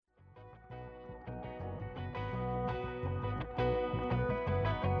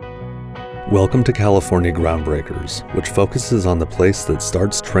Welcome to California Groundbreakers, which focuses on the place that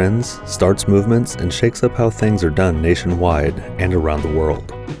starts trends, starts movements, and shakes up how things are done nationwide and around the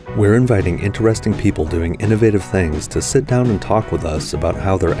world. We're inviting interesting people doing innovative things to sit down and talk with us about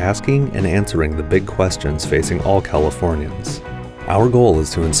how they're asking and answering the big questions facing all Californians. Our goal is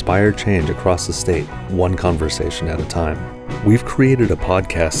to inspire change across the state, one conversation at a time. We've created a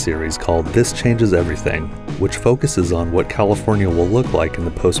podcast series called This Changes Everything, which focuses on what California will look like in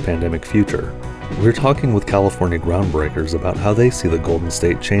the post-pandemic future. We're talking with California groundbreakers about how they see the Golden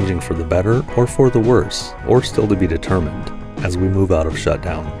State changing for the better or for the worse, or still to be determined, as we move out of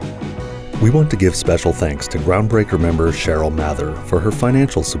shutdown. We want to give special thanks to Groundbreaker member Cheryl Mather for her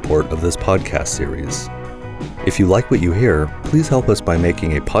financial support of this podcast series. If you like what you hear, please help us by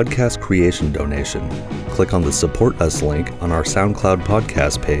making a podcast creation donation. Click on the Support Us link on our SoundCloud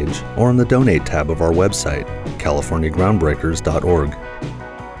podcast page or on the Donate tab of our website,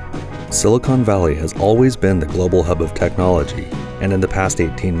 californiagroundbreakers.org. Silicon Valley has always been the global hub of technology, and in the past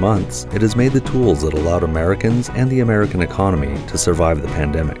 18 months, it has made the tools that allowed Americans and the American economy to survive the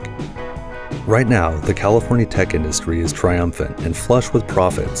pandemic. Right now, the California tech industry is triumphant and flush with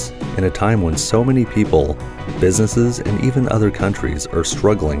profits in a time when so many people, businesses, and even other countries are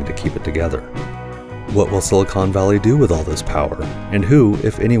struggling to keep it together. What will Silicon Valley do with all this power? And who,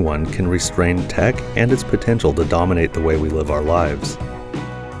 if anyone, can restrain tech and its potential to dominate the way we live our lives?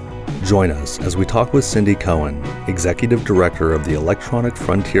 Join us as we talk with Cindy Cohen, Executive Director of the Electronic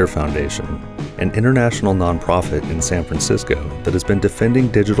Frontier Foundation, an international nonprofit in San Francisco that has been defending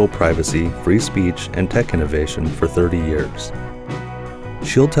digital privacy, free speech, and tech innovation for 30 years.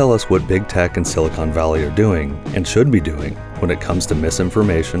 She'll tell us what big tech and Silicon Valley are doing, and should be doing, when it comes to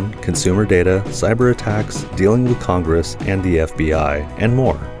misinformation, consumer data, cyber attacks, dealing with Congress and the FBI, and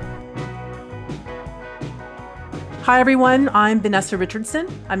more. Hi everyone, I'm Vanessa Richardson.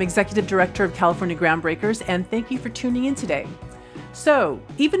 I'm Executive Director of California Groundbreakers, and thank you for tuning in today. So,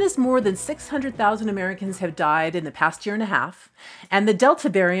 even as more than 600,000 Americans have died in the past year and a half, and the Delta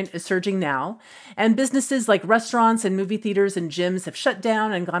variant is surging now, and businesses like restaurants and movie theaters and gyms have shut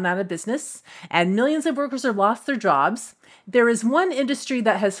down and gone out of business, and millions of workers have lost their jobs, there is one industry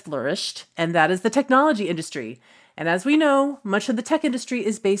that has flourished, and that is the technology industry. And as we know, much of the tech industry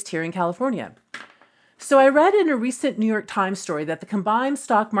is based here in California. So I read in a recent New York Times story that the combined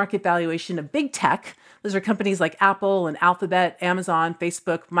stock market valuation of big tech, those are companies like Apple and Alphabet, Amazon,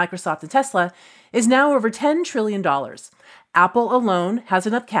 Facebook, Microsoft, and Tesla, is now over $10 trillion. Apple alone has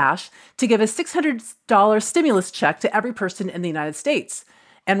enough cash to give a $600 stimulus check to every person in the United States.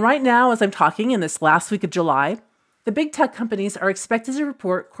 And right now, as I'm talking in this last week of July, the big tech companies are expected to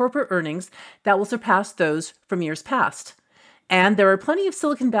report corporate earnings that will surpass those from years past. And there are plenty of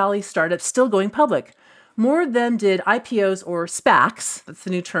Silicon Valley startups still going public. More of them did IPOs or SPACs, that's the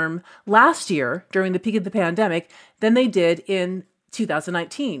new term, last year during the peak of the pandemic than they did in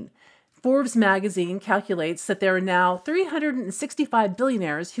 2019. Forbes magazine calculates that there are now 365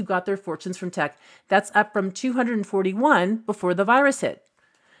 billionaires who got their fortunes from tech. That's up from 241 before the virus hit.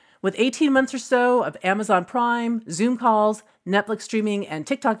 With 18 months or so of Amazon Prime, Zoom calls, Netflix streaming, and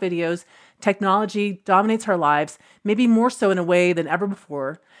TikTok videos, technology dominates our lives, maybe more so in a way than ever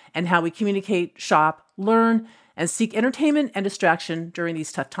before, and how we communicate, shop, learn, and seek entertainment and distraction during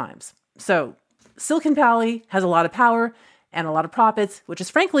these tough times. So, Silicon Valley has a lot of power and a lot of profits, which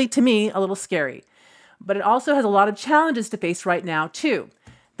is frankly, to me, a little scary. But it also has a lot of challenges to face right now, too.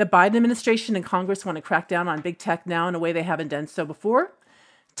 The Biden administration and Congress want to crack down on big tech now in a way they haven't done so before.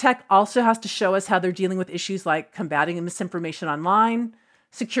 Tech also has to show us how they're dealing with issues like combating misinformation online,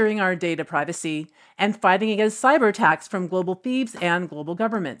 securing our data privacy, and fighting against cyber attacks from global thieves and global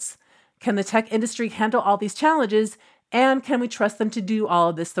governments. Can the tech industry handle all these challenges, and can we trust them to do all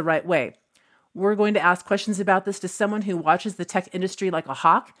of this the right way? We're going to ask questions about this to someone who watches the tech industry like a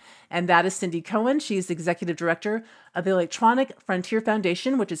hawk, and that is Cindy Cohen. She's Executive Director of the Electronic Frontier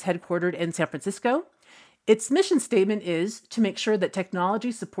Foundation, which is headquartered in San Francisco. Its mission statement is to make sure that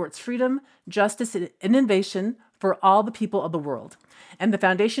technology supports freedom, justice, and innovation for all the people of the world. And the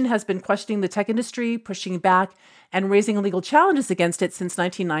foundation has been questioning the tech industry, pushing back, and raising legal challenges against it since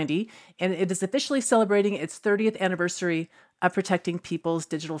 1990, and it is officially celebrating its 30th anniversary of protecting people's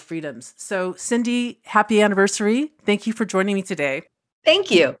digital freedoms. So, Cindy, happy anniversary. Thank you for joining me today.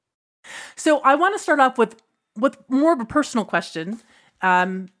 Thank you. So I want to start off with more of a personal question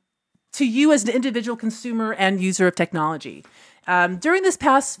to you as an individual consumer and user of technology. During this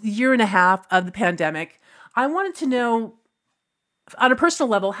past year and a half of the pandemic, I wanted to know, on a personal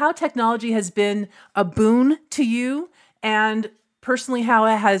level, how technology has been a boon to you, and personally, how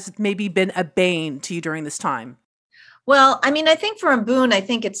it has maybe been a bane to you during this time. Well, I mean, I think for a boon, I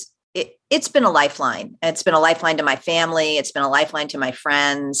think it's been a lifeline. It's been a lifeline to my family. It's been a lifeline to my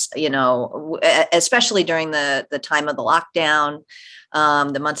friends, especially during the time of the lockdown.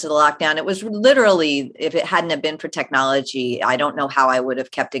 The months of the lockdown, it was literally, if it hadn't have been for technology, I don't know how I would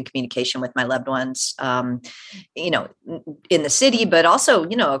have kept in communication with my loved ones, in the city, but also,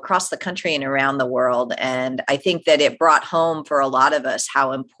 across the country and around the world. And I think that it brought home for a lot of us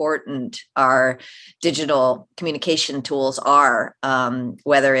how important our digital communication tools are,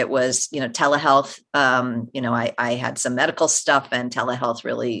 whether it was, telehealth. I had some medical stuff, and telehealth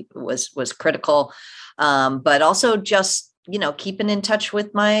really was critical, but also just keeping in touch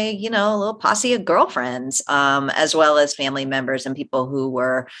with my, little posse of girlfriends, as well as family members and people who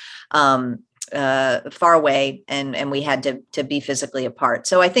were far away, and we had to be physically apart.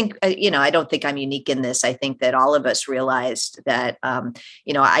 So I think, I don't think I'm unique in this. I think that all of us realized that,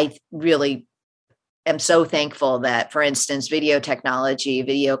 I really am so thankful that, for instance, video technology,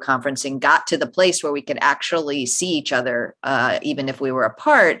 video conferencing got to the place where we could actually see each other, even if we were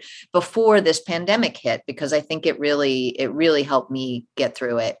apart, before this pandemic hit, because I think it really helped me get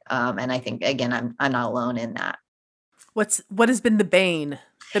through it. And I think, again, I'm not alone in that. What has been the main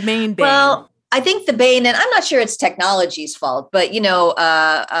bane? Well, I think the bane, and I'm not sure it's technology's fault, but,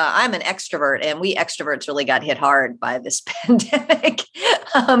 I'm an extrovert, and we extroverts really got hit hard by this pandemic.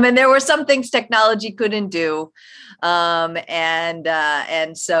 And there were some things technology couldn't do.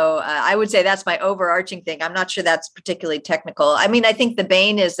 And so I would say that's my overarching thing. I'm not sure that's particularly technical. I mean, I think the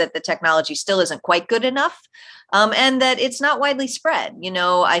bane is that the technology still isn't quite good enough. And that it's not widely spread.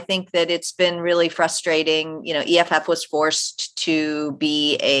 I think that it's been really frustrating. EFF was forced to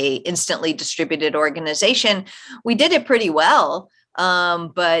be a instantly distributed organization. We did it pretty well.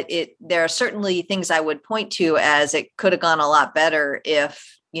 But there are certainly things I would point to as it could have gone a lot better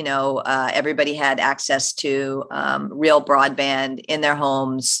if, everybody had access to real broadband in their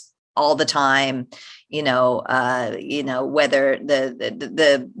homes all the time. Whether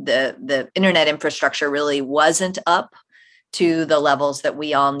the internet infrastructure really wasn't up to the levels that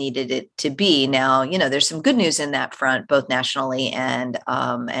we all needed it to be. Now, there's some good news in that front, both nationally and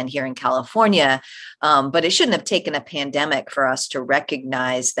here in California. But it shouldn't have taken a pandemic for us to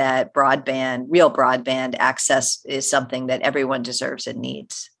recognize that real broadband access is something that everyone deserves and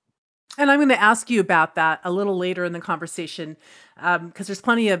needs. And I'm going to ask you about that a little later in the conversation, because there's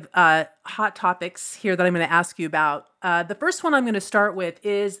plenty of hot topics here that I'm going to ask you about. The first one I'm going to start with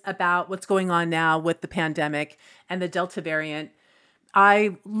is about what's going on now with the pandemic and the Delta variant.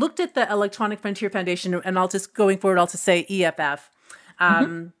 I looked at the Electronic Frontier Foundation, and I'll just say EFF,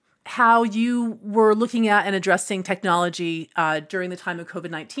 how you were looking at and addressing technology during the time of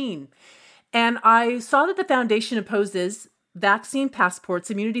COVID-19. And I saw that the foundation opposes vaccine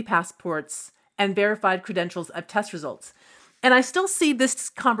passports, immunity passports, and verified credentials of test results. And I still see this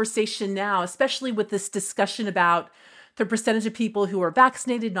conversation now, especially with this discussion about the percentage of people who are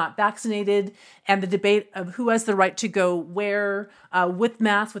vaccinated, not vaccinated, and the debate of who has the right to go where, with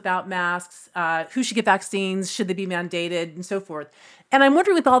masks, without masks, who should get vaccines, should they be mandated, and so forth. And I'm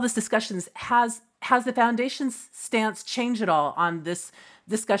wondering, with all this discussions, has the foundation's stance changed at all on this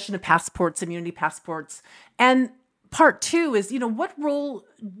discussion of passports, immunity passports? And part two is, what role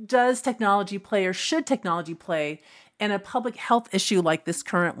does technology play, or should technology play, in a public health issue like this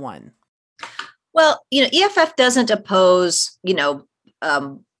current one? Well, EFF doesn't oppose,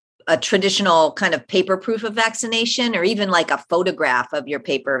 a traditional kind of paper proof of vaccination, or even like a photograph of your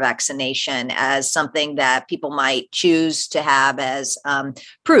paper vaccination as something that people might choose to have as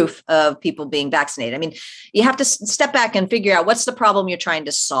proof of people being vaccinated. I mean, you have to step back and figure out what's the problem you're trying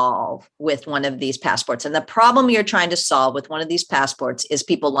to solve with one of these passports. And the problem you're trying to solve with one of these passports is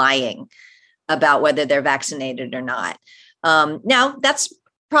people lying about whether they're vaccinated or not. Now, that's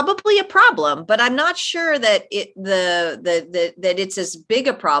probably a problem, but I'm not sure that that it's as big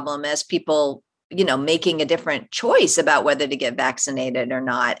a problem as people, making a different choice about whether to get vaccinated or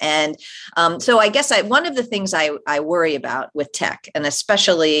not. And so I guess one of the things I worry about with tech, and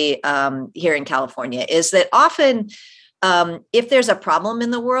especially here in California, is that often if there's a problem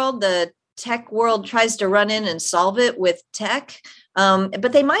in the world, the tech world tries to run in and solve it with tech.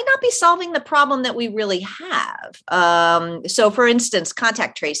 But they might not be solving the problem that we really have. So, for instance,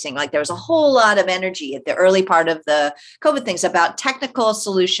 contact tracing, like there was a whole lot of energy at the early part of the COVID things about technical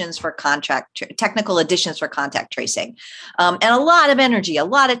solutions for technical additions for contact tracing. And a lot of energy, a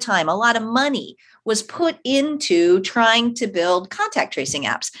lot of time, a lot of money was put into trying to build contact tracing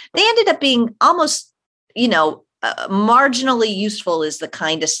apps. They ended up being almost, marginally useful is the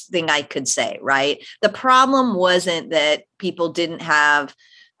kindest thing I could say, right? The problem wasn't that people didn't have,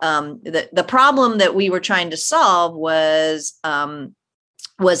 the problem that we were trying to solve was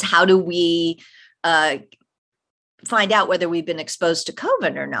was how do we find out whether we've been exposed to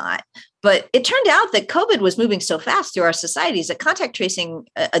COVID or not. But it turned out that COVID was moving so fast through our societies that contact tracing,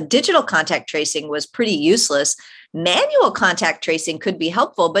 a digital contact tracing was pretty useless. Manual contact tracing could be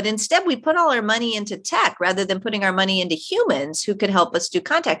helpful, but instead we put all our money into tech rather than putting our money into humans who could help us do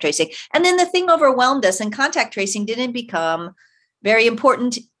contact tracing. And then the thing overwhelmed us, and contact tracing didn't become very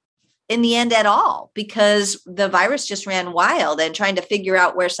important in the end at all, because the virus just ran wild, and trying to figure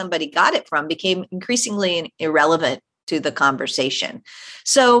out where somebody got it from became increasingly irrelevant to the conversation.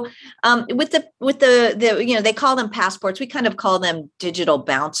 So with the they call them passports. We kind of call them digital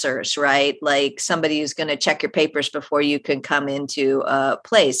bouncers, right? Like somebody who's going to check your papers before you can come into a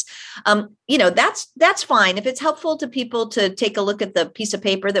place. That's fine. If it's helpful to people to take a look at the piece of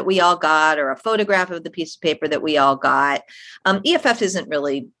paper that we all got, or a photograph of the piece of paper that we all got, EFF isn't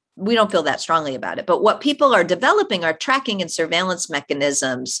really, we don't feel that strongly about it. But what people are developing are tracking and surveillance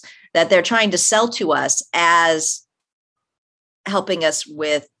mechanisms that they're trying to sell to us as helping us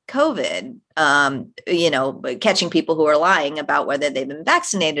with COVID, catching people who are lying about whether they've been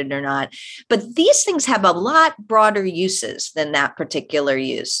vaccinated or not. But these things have a lot broader uses than that particular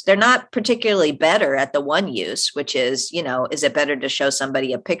use. They're not particularly better at the one use, which is, is it better to show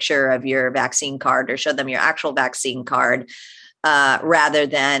somebody a picture of your vaccine card or show them your actual vaccine card? Rather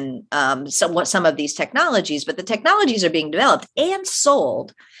than some of these technologies. But the technologies are being developed and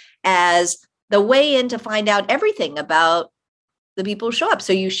sold as the way in to find out everything about the people who show up.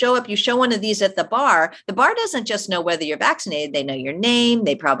 So you show up, you show one of these at the bar. The bar doesn't just know whether you're vaccinated. They know your name.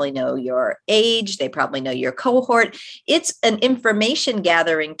 They probably know your age. They probably know your cohort. It's an information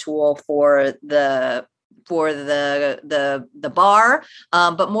gathering tool for the bar,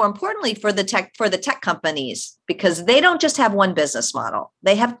 but more importantly for the tech companies, because they don't just have one business model.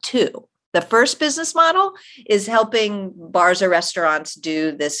 They have two. The first business model is helping bars or restaurants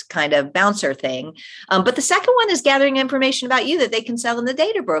do this kind of bouncer thing. But the second one is gathering information about you that they can sell in the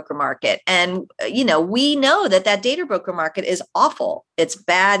data broker market. And, we know that data broker market is awful. It's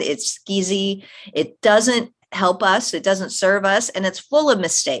bad. It's skeezy. It doesn't help us. It doesn't serve us. And it's full of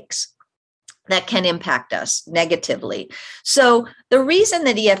mistakes that can impact us negatively. So the reason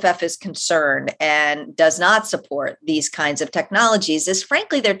that EFF is concerned and does not support these kinds of technologies is,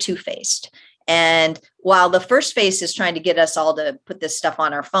 frankly, they're two-faced. And while the first face is trying to get us all to put this stuff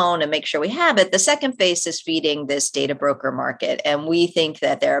on our phone and make sure we have it, the second face is feeding this data broker market. And we think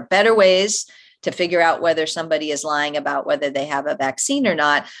that there are better ways to figure out whether somebody is lying about whether they have a vaccine or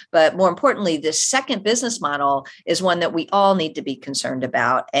not. But more importantly, this second business model is one that we all need to be concerned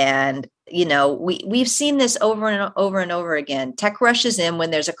about. And we've seen this over and over and over again. Tech rushes in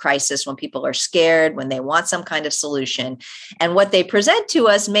when there's a crisis, when people are scared, when they want some kind of solution. And what they present to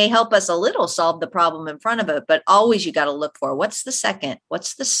us may help us a little solve the problem in front of it, but always you got to look for what's the second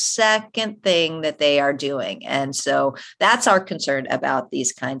thing that they are doing. And so that's our concern about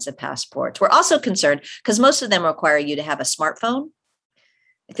these kinds of passports. We're also concerned because most of them require you to have a smartphone.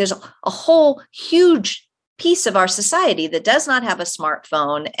 There's a whole huge piece of our society that does not have a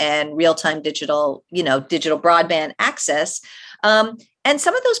smartphone and real-time digital broadband access. And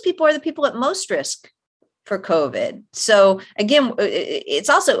some of those people are the people at most risk for COVID. So again, it's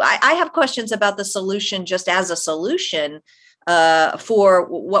also, I have questions about the solution just as a solution for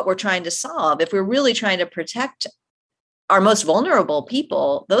what we're trying to solve. If we're really trying to protect our most vulnerable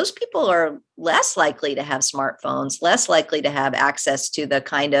people, those people are less likely to have smartphones, less likely to have access to the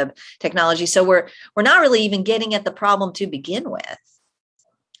kind of technology. So we're not really even getting at the problem to begin with.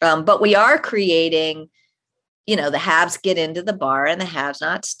 But we are creating, the haves get into the bar and the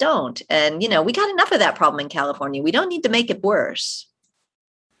have-nots don't. And, we got enough of that problem in California. We don't need to make it worse.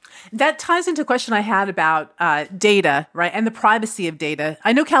 That ties into a question I had about data, right? And the privacy of data.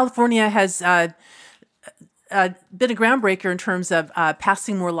 I know California has been a groundbreaker in terms of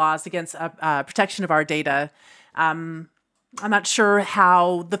passing more laws against protection of our data. I'm not sure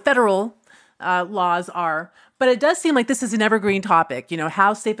how the federal laws are, but it does seem like this is an evergreen topic.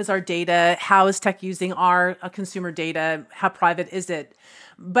 How safe is our data? How is tech using our consumer data? How private is it?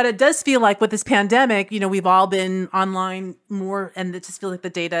 But it does feel like with this pandemic, we've all been online more, and it just feels like the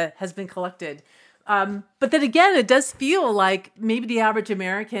data has been collected. But then again, it does feel like maybe the average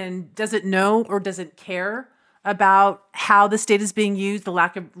American doesn't know or doesn't care about how this data is being used, the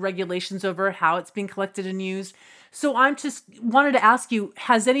lack of regulations over how it's being collected and used. So I'm just wanted to ask you,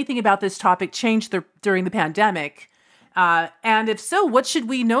 has anything about this topic changed during the pandemic? And if so, what should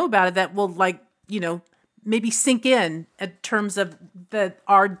we know about it that will maybe sink in terms of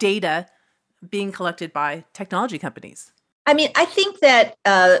our data being collected by technology companies? I mean, I think that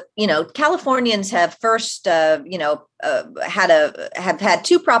Californians have first have had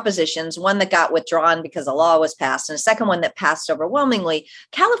two propositions. One that got withdrawn because a law was passed, and a second one that passed overwhelmingly.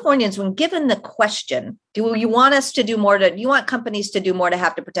 Californians, when given the question, "Do you want us to do more? Do you want companies to do more to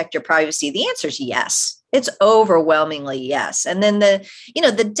have to protect your privacy?" The answer is yes. It's overwhelmingly yes. And then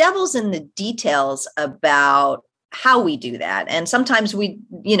the devil's in the details about how we do that. And sometimes we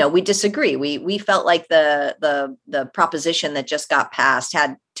disagree. We felt like the proposition that just got passed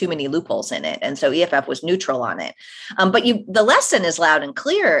had too many loopholes in it. And so EFF was neutral on it. But the lesson is loud and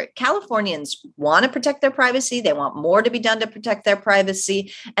clear. Californians want to protect their privacy. They want more to be done to protect their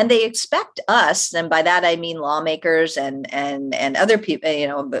privacy. And they expect us, and by that I mean lawmakers and other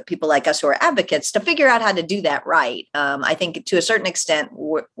people, people like us who are advocates, to figure out how to do that right. I think to a certain extent,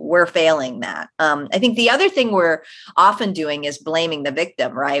 we're failing that. I think the other thing we're often doing is blaming the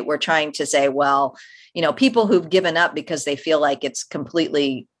victim, right? We're trying to say, well, people who've given up because they feel like it's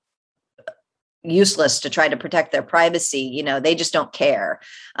completely useless to try to protect their privacy, they just don't care.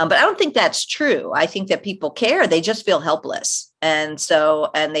 But I don't think that's true. I think that people care. They just feel helpless. And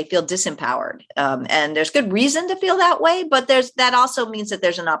they feel disempowered. And there's good reason to feel that way, but that also means that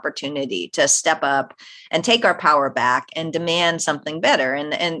there's an opportunity to step up and take our power back and demand something better.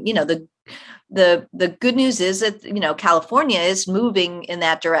 And the good news is that, California is moving in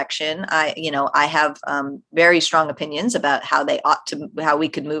that direction. I have very strong opinions about how we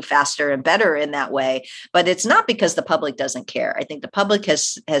could move faster and better in that way, but it's not because the public doesn't care. I think the public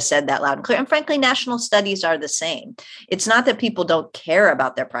has said that loud and clear. And frankly, national studies are the same. It's not that people don't care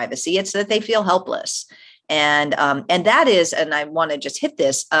about their privacy. It's that they feel helpless. And that is, and I want to just hit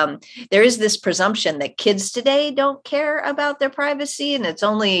this, there is this presumption that kids today don't care about their privacy, and it's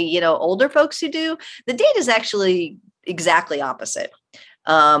only, older folks who do. The data is actually exactly opposite.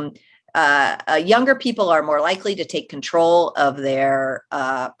 Younger people are more likely to take control of their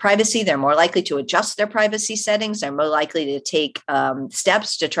privacy. They're more likely to adjust their privacy settings. They're more likely to take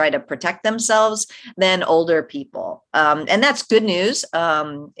steps to try to protect themselves than older people. And that's good news.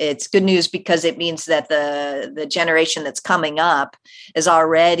 It's good news because it means that the generation that's coming up is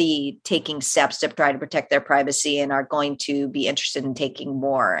already taking steps to try to protect their privacy and are going to be interested in taking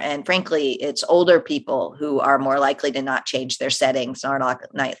more. And frankly, it's older people who are more likely to not change their settings, are not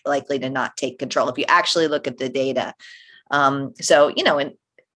likely to not take control if you actually look at the data. And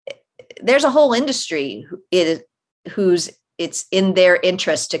there's a whole industry who's it's in their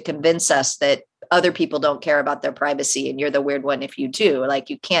interest to convince us that other people don't care about their privacy and you're the weird one if you do. Like,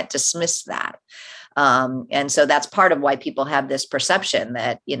 you can't dismiss that. And so that's part of why people have this perception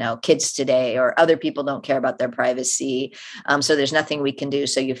that, kids today or other people don't care about their privacy. So there's nothing we can do.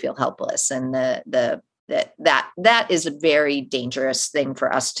 So you feel helpless. And that is a very dangerous thing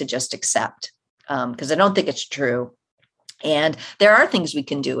for us to just accept, because I don't think it's true. And there are things we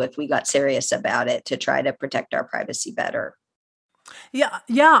can do if we got serious about it to try to protect our privacy better. Yeah.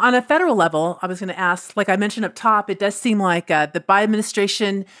 On a federal level, I was going to ask, like I mentioned up top, it does seem like the Biden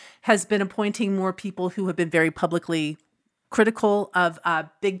administration has been appointing more people who have been very publicly critical of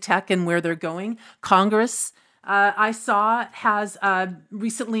big tech and where they're going. Congress, I saw, has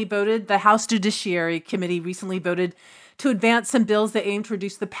recently voted, the House Judiciary Committee recently voted to advance some bills that aim to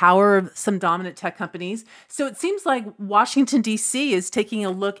reduce the power of some dominant tech companies. So it seems like Washington, D.C. is taking a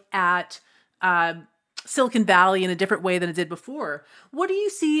look at Silicon Valley in a different way than it did before. What do you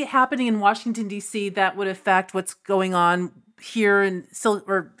see happening in Washington, D.C. that would affect what's going on here in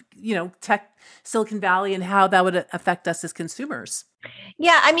tech Silicon Valley, and how that would affect us as consumers?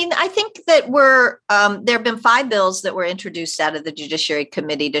 Yeah, I mean, I think that there have been 5 bills that were introduced out of the Judiciary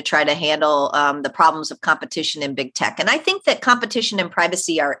Committee to try to handle the problems of competition in big tech. And I think that competition and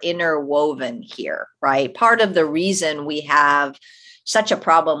privacy are interwoven here, right? Part of the reason we have such a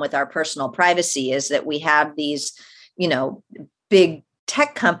problem with our personal privacy is that we have these, big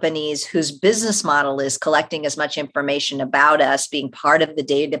tech companies whose business model is collecting as much information about us, being part of the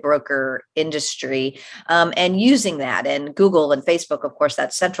data broker industry, and using that. And Google and Facebook, of course,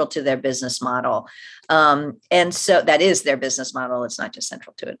 that's central to their business model. And so that is their business model. It's not just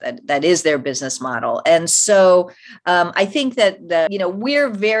central to it. That is their business model. And so I think that we're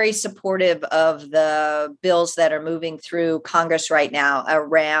very supportive of the bills that are moving through Congress right now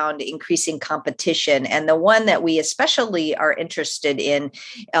around increasing competition. And the one that we especially are interested in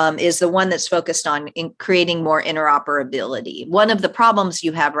is the one that's focused on creating more interoperability. One of the problems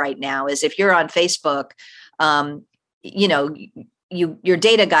you have right now is if you're on Facebook, your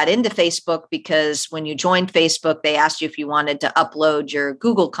data got into Facebook because when you joined Facebook, they asked you if you wanted to upload your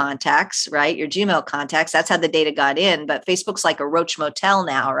Google contacts, right? Your Gmail contacts. That's how the data got in. But Facebook's like a roach motel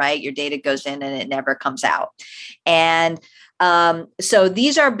now, right? Your data goes in and it never comes out. And so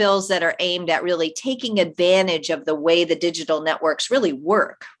these are bills that are aimed at really taking advantage of the way the digital networks really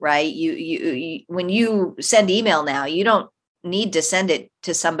work, right? You when you send email now, you don't need to send it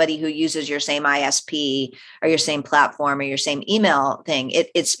to somebody who uses your same ISP or your same platform or your same email thing.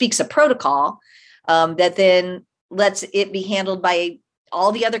 It speaks a protocol that then lets it be handled by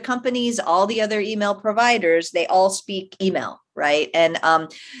all the other companies, all the other email providers. They all speak email, right? And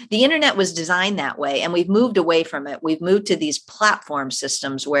the internet was designed that way, and we've moved away from it. We've moved to these platform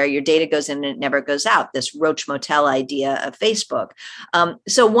systems where your data goes in and it never goes out, this roach motel idea of Facebook.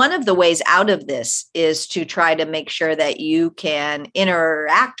 So one of the ways out of this is to try to make sure that you can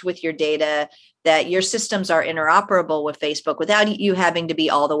interact with your data, that your systems are interoperable with Facebook without you having to be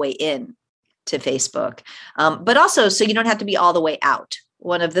all the way in to Facebook, but also so you don't have to be all the way out.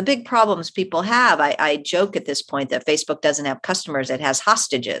 One of the big problems people have, I joke at this point that Facebook doesn't have customers; it has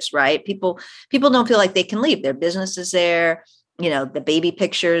hostages, right? People don't feel like they can leave. Their business is there. You know, the baby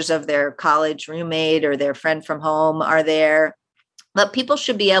pictures of their college roommate or their friend from home are there. But people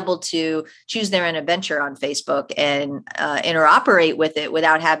should be able to choose their own adventure on Facebook and interoperate with it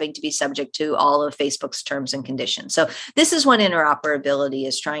without having to be subject to all of Facebook's terms and conditions. So this is what interoperability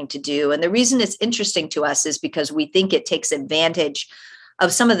is trying to do. And the reason it's interesting to us is because we think it takes advantage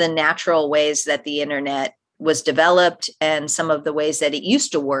of some of the natural ways that the internet was developed and some of the ways that it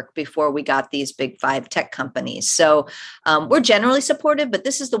used to work before we got these big 5 tech companies. So we're generally supportive, but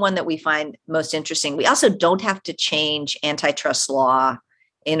this is the one that we find most interesting. We also don't have to change antitrust law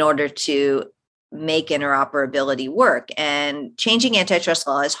in order to make interoperability work. And changing antitrust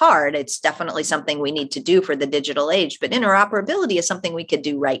law is hard. It's definitely something we need to do for the digital age, but interoperability is something we could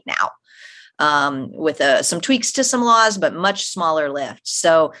do right now. With some tweaks to some laws, but much smaller lift.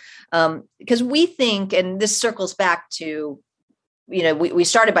 So, because we think, and this circles back to, we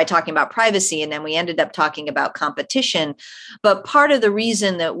started by talking about privacy and then we ended up talking about competition. But part of the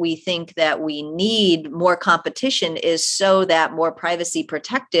reason that we think that we need more competition is so that more privacy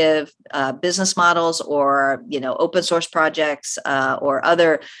protective business models or, open source projects or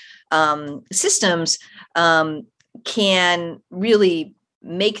other systems can really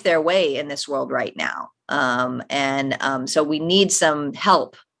make their way in this world right now. So we need some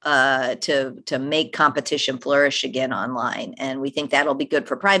help to make competition flourish again online. And we think that'll be good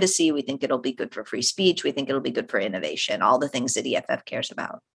for privacy. We think it'll be good for free speech. We think it'll be good for innovation, all the things that EFF cares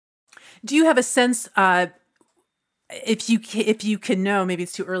about. Do you have a sense, if you can know, maybe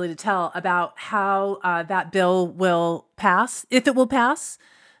it's too early to tell, about how that bill will pass, if it will pass?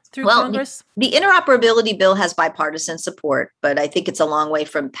 Through Congress? The interoperability bill has bipartisan support, but I think it's a long way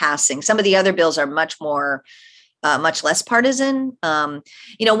from passing. Some of the other bills are much less partisan.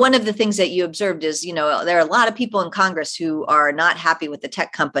 One of the things that you observed is, there are a lot of people in Congress who are not happy with the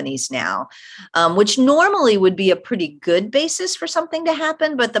tech companies now, which normally would be a pretty good basis for something to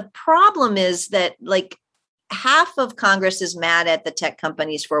happen. But the problem is that half of Congress is mad at the tech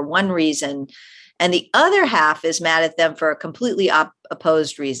companies for one reason, and the other half is mad at them for a completely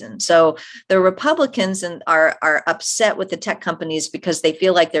opposed reason. So the Republicans are upset with the tech companies because they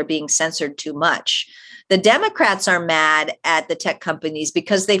feel like they're being censored too much. The Democrats are mad at the tech companies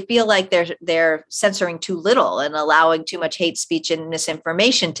because they feel like they're censoring too little and allowing too much hate speech and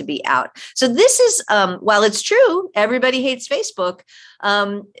misinformation to be out. So this is, while it's true, everybody hates Facebook,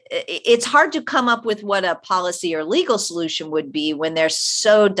 it's hard to come up with what a policy or legal solution would be when they're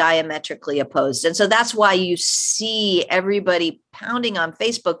so diametrically opposed. And so that's why you see everybody pounding on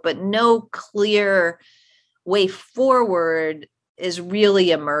Facebook, but no clear way forward is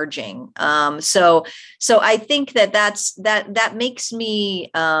really emerging. So I think that makes me,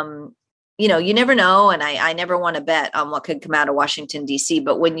 you never know. And I never want to bet on what could come out of Washington, D.C.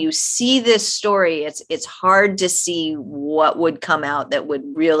 But when you see this story, it's hard to see what would come out that would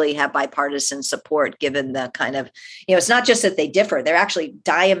really have bipartisan support, given the kind of, it's not just that they differ, they're actually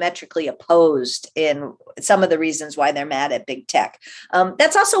diametrically opposed in some of the reasons why they're mad at big tech.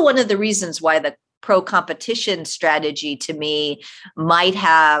 That's also one of the reasons why the pro-competition strategy to me might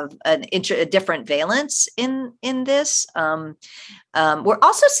have a different valence in this. We're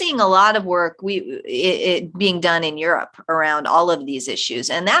also seeing a lot of work being done in Europe around all of these issues,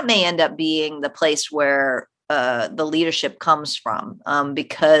 and that may end up being the place where the leadership comes from,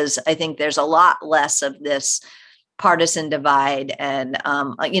 because I think there's a lot less of this partisan divide and,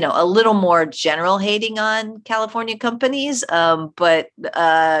 a little more general hating on California companies. But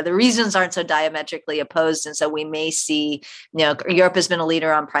the reasons aren't so diametrically opposed. And so we may see, Europe has been a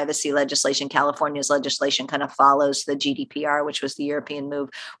leader on privacy legislation. California's legislation kind of follows the GDPR, which was the European move.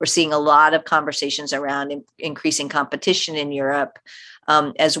 We're seeing a lot of conversations around increasing competition in Europe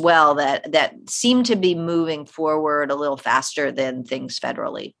as well that seem to be moving forward a little faster than things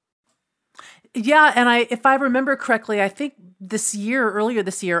federally. Yeah, and if I remember correctly, I think earlier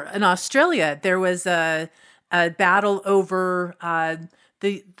this year in Australia, there was a battle over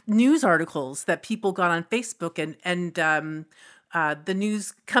the news articles that people got on Facebook, and the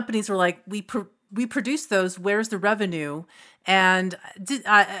news companies were like, we produce those. Where's the revenue? And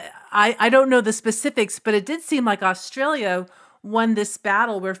I don't know the specifics, but it did seem like Australia won this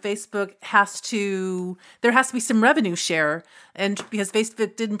battle where Facebook there has to be some revenue share. And because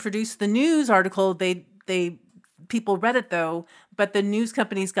Facebook didn't produce the news article, people read it though, but the news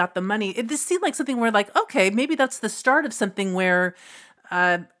companies got the money. It just seemed like something where like, okay, maybe that's the start of something where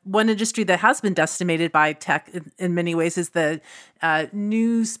one industry that has been decimated by tech in many ways is the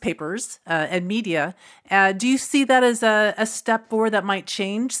newspapers and media. Do you see that as a step forward that might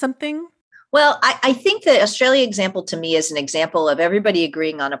change something? Well, I think the Australia example to me is an example of everybody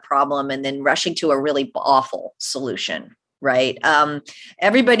agreeing on a problem and then rushing to a really awful solution, right?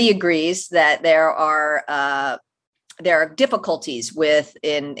 Everybody agrees that there are difficulties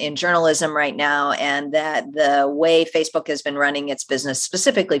in journalism right now, and that the way Facebook has been running its business,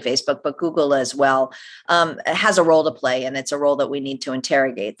 specifically Facebook, but Google as well, has a role to play, and it's a role that we need to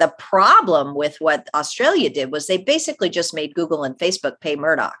interrogate. The problem with what Australia did was they basically just made Google and Facebook pay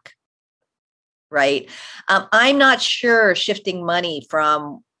Murdoch. Right. I'm not sure shifting money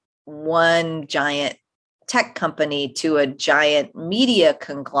from one giant tech company to a giant media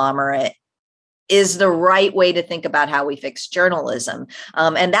conglomerate is the right way to think about how we fix journalism.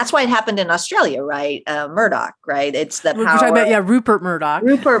 And that's why it happened in Australia, right? Murdoch, right? It's the power. We're talking about, Rupert Murdoch.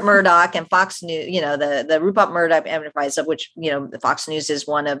 Rupert Murdoch and Fox News, the Rupert Murdoch enterprise, of which, the Fox News is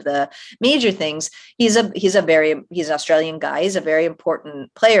one of the major things. He's an Australian guy. He's a very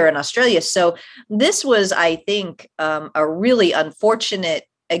important player in Australia. So this was, I think, a really unfortunate.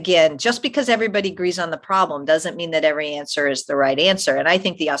 Again, just because everybody agrees on the problem doesn't mean that every answer is the right answer. And I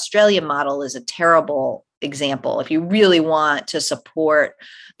think the Australian model is a terrible example. If you really want to support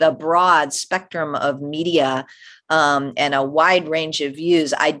the broad spectrum of media and a wide range of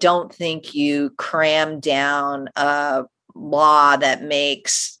views, I don't think you cram down a law that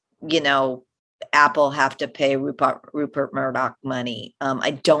makes, Apple have to pay Rupert Murdoch money.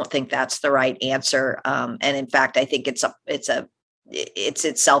 I don't think that's the right answer. And in fact, I think it's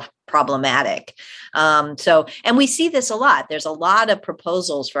itself problematic. And we see this a lot. There's a lot of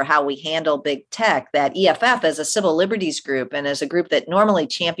proposals for how we handle big tech that EFF, as a civil liberties group and as a group that normally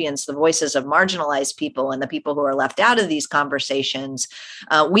champions the voices of marginalized people and the people who are left out of these conversations,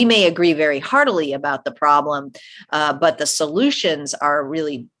 we may agree very heartily about the problem, but the solutions are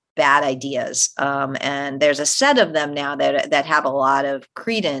really bad ideas. And there's a set of them now that have a lot of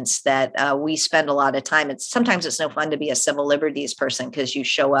credence that we spend a lot of time. Sometimes it's no fun to be a civil liberties person because you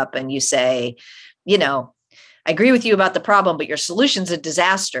show up and you say, I agree with you about the problem, but your solution's a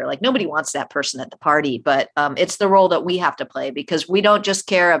disaster. Like nobody wants that person at the party, but it's the role that we have to play because we don't just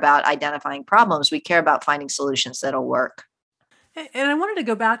care about identifying problems. We care about finding solutions that'll work. And I wanted to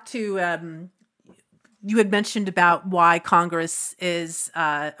go back to, you had mentioned about why Congress is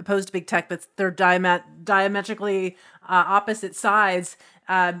opposed to big tech, but they're diametrically opposite sides.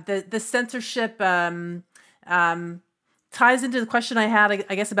 The censorship ties into the question I had,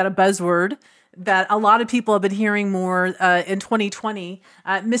 I guess, about a buzzword that a lot of people have been hearing more in 2020,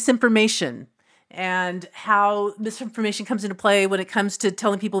 misinformation, and how misinformation comes into play when it comes to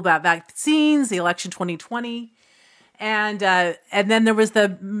telling people about vaccines, the election 2020. And then there was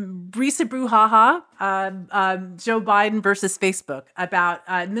the recent brouhaha, Joe Biden versus Facebook,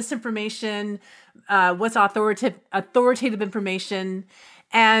 about misinformation, what's authoritative information.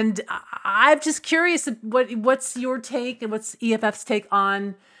 And I'm just curious, what's your take and what's EFF's take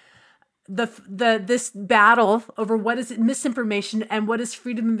on this battle over what is misinformation and what is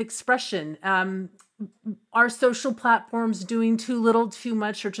freedom of expression? Are social platforms doing too little, too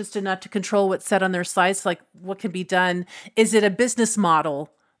much, or just enough to control what's said on their sites? Like, what can be done? Is it a business model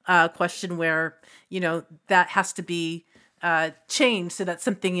question where, that has to be changed so that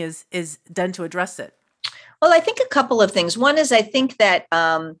something is done to address it? Well, I think a couple of things. One is I think that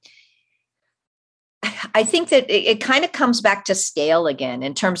I think that it kind of comes back to scale again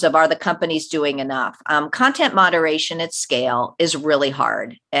in terms of, are the companies doing enough? Content moderation at scale is really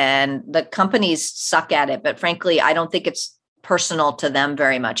hard, and the companies suck at it. But frankly, I don't think it's personal to them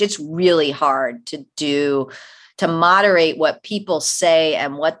very much. It's really hard to moderate what people say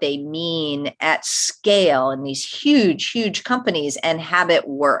and what they mean at scale in these huge, huge companies and have it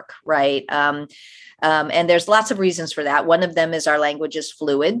work, right? And there's lots of reasons for that. One of them is our language is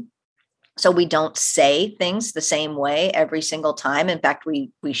fluid. So we don't say things the same way every single time. In fact,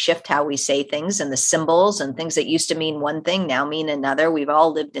 we shift how we say things, and the symbols and things that used to mean one thing now mean another. We've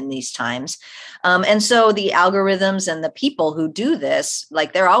all lived in these times. And so the algorithms and the people who do this,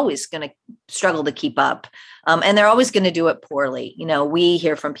 like, they're always going to struggle to keep up. And they're always going to do it poorly. We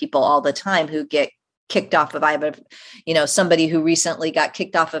hear from people all the time who get kicked off of, I have somebody who recently got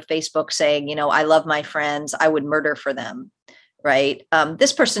kicked off of Facebook saying, I love my friends, I would murder for them. Right.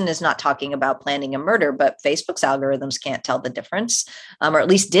 This person is not talking about planning a murder, but Facebook's algorithms can't tell the difference, or at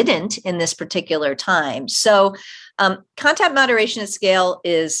least didn't in this particular time. So content moderation at scale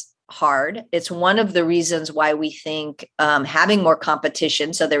is hard. It's one of the reasons why we think having more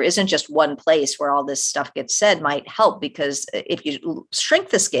competition, so there isn't just one place where all this stuff gets said, might help, because if you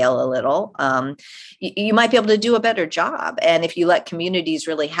shrink the scale a little, you might be able to do a better job. And if you let communities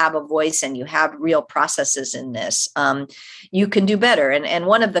really have a voice and you have real processes in this, you can do better. And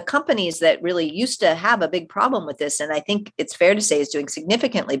one of the companies that really used to have a big problem with this, and I think it's fair to say is doing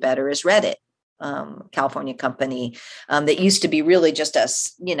significantly better, is Reddit. California company that used to be really just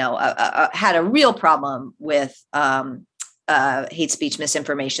had a real problem with hate speech,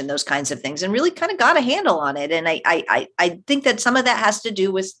 misinformation, those kinds of things, and really kind of got a handle on it. And I think that some of that has to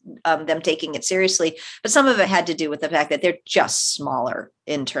do with them taking it seriously, but some of it had to do with the fact that they're just smaller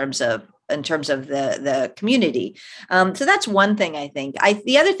in terms of the community. So that's one thing I think.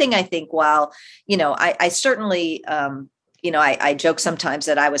 The other thing I think, while, I certainly, I joke sometimes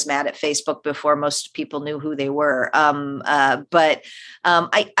that I was mad at Facebook before most people knew who they were. But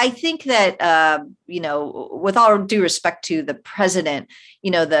I think that, with all due respect to the president,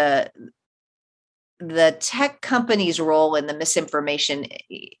 the tech company's role in the misinformation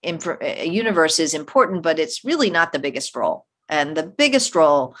universe is important, but it's really not the biggest role. And the biggest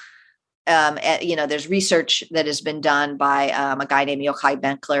role, there's research that has been done by a guy named Yochai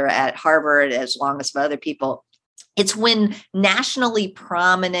Benkler at Harvard, as long as other people. It's when nationally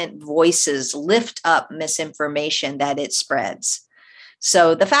prominent voices lift up misinformation that it spreads.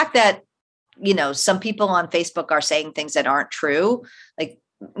 So the fact that, some people on Facebook are saying things that aren't true,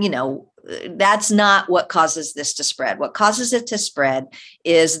 that's not what causes this to spread. What causes it to spread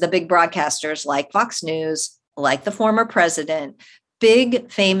is the big broadcasters like Fox News, like the former president.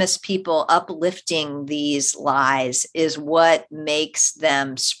 Big famous people uplifting these lies is what makes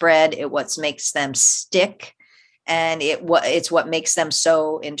them spread. What makes them stick. And it's what makes them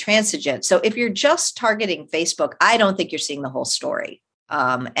so intransigent. So if you're just targeting Facebook, I don't think you're seeing the whole story.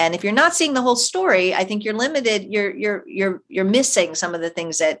 And if you're not seeing the whole story, I think you're limited. You're missing some of the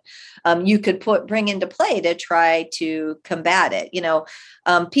things that you could bring into play to try to combat it.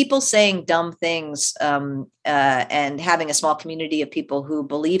 People saying dumb things and having a small community of people who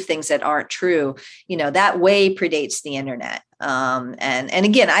believe things that aren't true, that way predates the internet. And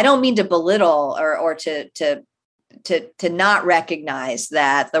again, I don't mean to belittle or to not recognize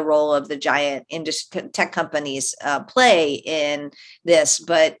that the role of the giant tech companies play in this,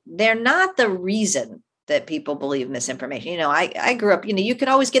 but they're not the reason that people believe misinformation. I grew up, you could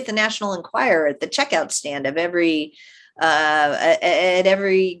always get the National Enquirer at the checkout stand of at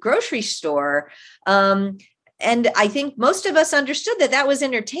every grocery store. And I think most of us understood that was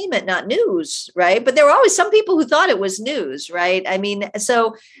entertainment, not news, right? But there were always some people who thought it was news, right? I mean,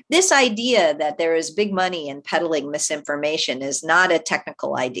 so this idea that there is big money in peddling misinformation is not a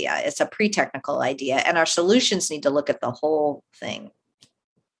technical idea. It's a pre-technical idea. And our solutions need to look at the whole thing.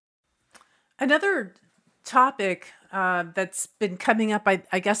 Another topic that's been coming up,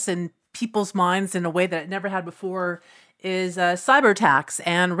 I guess, in people's minds in a way that it never had before is cyber attacks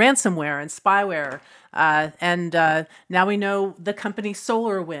and ransomware and spyware. And now we know the company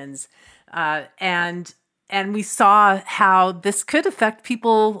SolarWinds. And we saw how this could affect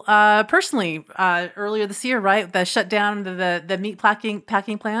people personally earlier this year, right? The shutdown of the meat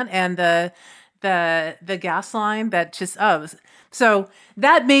packing plant and the gas line that just so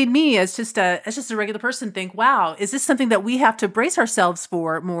that made me as just a regular person think, wow, is this something that we have to brace ourselves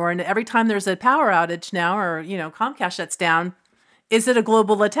for more? And every time there's a power outage now, or Comcast shuts down, is it a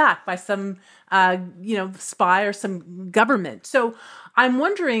global attack by some spy or some government? So I'm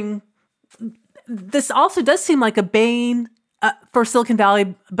wondering, this also does seem like a bane for Silicon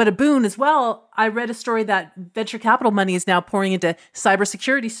Valley, but a boon as well. I read a story that venture capital money is now pouring into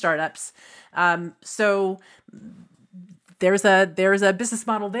cybersecurity startups. So there's a business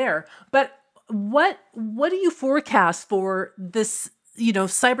model there. But what do you forecast for this,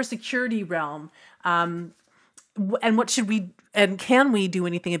 cybersecurity realm? And what should we and can we do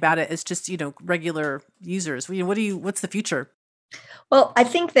anything about it as just regular users? What's the future? Well, I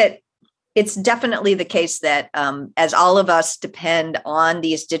think that it's definitely the case that as all of us depend on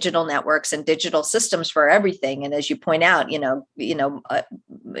these digital networks and digital systems for everything, and as you point out,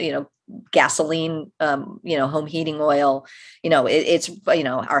 gasoline, home heating oil, it's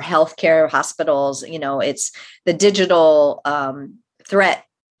our healthcare, hospitals, it's the digital threat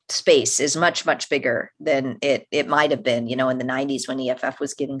space is much, much bigger than it might have been, in the 90s when EFF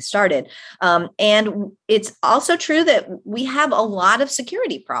was getting started. And it's also true that we have a lot of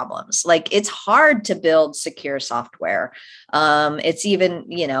security problems. Like, it's hard to build secure software. It's even,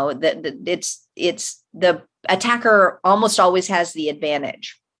 it's the attacker almost always has the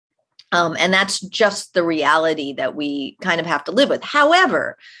advantage. And that's just the reality that we kind of have to live with.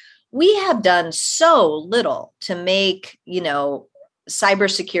 However, we have done so little to make,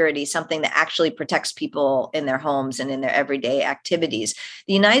 cybersecurity something that actually protects people in their homes and in their everyday activities.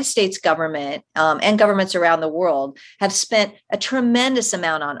 The United States government and governments around the world have spent a tremendous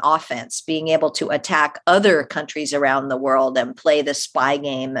amount on offense, being able to attack other countries around the world and play the spy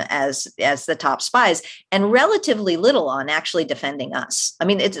game as the top spies, and relatively little on actually defending us. I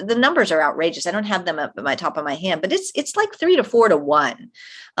mean, the numbers are outrageous. I don't have them up at my top of my hand, but it's like 3 to 4 to 1.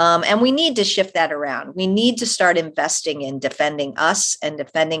 And we need to shift that around. We need to start investing in defending us and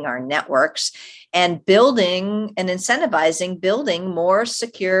defending our networks and building and incentivizing building more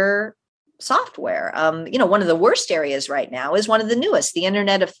secure software. One of the worst areas right now is one of the newest, the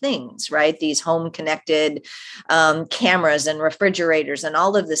Internet of Things, right? These home connected cameras and refrigerators and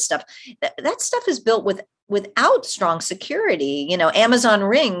all of this stuff. That stuff is built without strong security. Amazon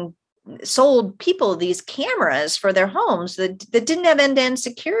Ring sold people these cameras for their homes that didn't have end-to-end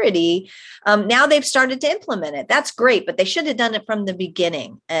security. Now they've started to implement it. That's great, but they should have done it from the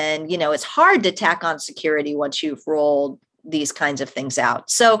beginning. And, it's hard to tack on security once you've rolled these kinds of things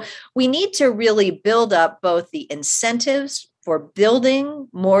out. So we need to really build up both the incentives for building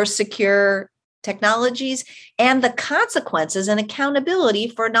more secure technologies and the consequences and accountability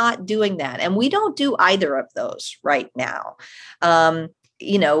for not doing that. And we don't do either of those right now. The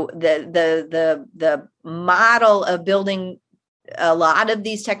model of building a lot of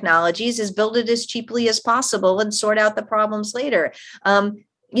these technologies is build it as cheaply as possible and sort out the problems later.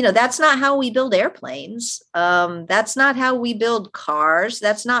 That's not how we build airplanes. That's not how we build cars.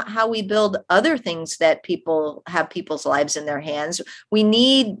 That's not how we build other things that people have people's lives in their hands. We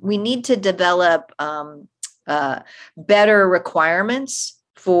need to develop better requirements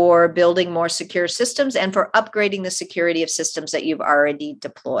for building more secure systems and for upgrading the security of systems that you've already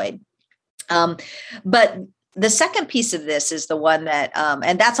deployed. But the second piece of this is the one that,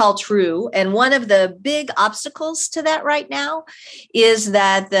 and that's all true. And one of the big obstacles to that right now is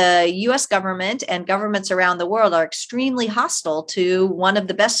that the US government and governments around the world are extremely hostile to one of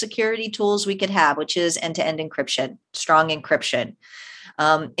the best security tools we could have, which is end-to-end encryption, strong encryption.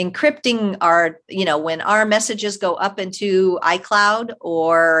 Encrypting when our messages go up into iCloud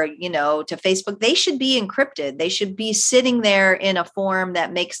or, to Facebook, they should be encrypted. They should be sitting there in a form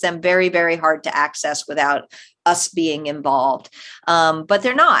that makes them very, very hard to access without us being involved. But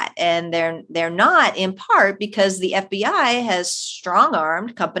they're not. And they're not in part because the FBI has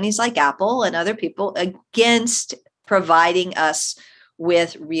strong-armed companies like Apple and other people against providing us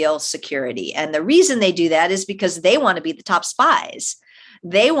with real security. And the reason they do that is because they want to be the top spies.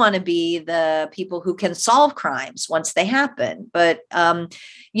 They want to be the people who can solve crimes once they happen. But,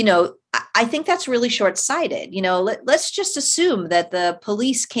 I think that's really short-sighted. Let's just assume that the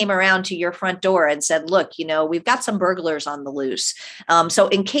police came around to your front door and said, look, we've got some burglars on the loose. So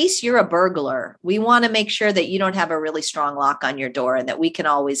in case you're a burglar, we want to make sure that you don't have a really strong lock on your door and that we can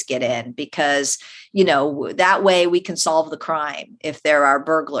always get in because, that way we can solve the crime. If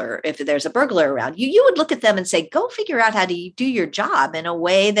there's a burglar around, you would look at them and say, go figure out how to do your job in a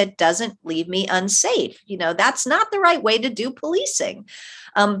way that doesn't leave me unsafe. That's not the right way to do policing.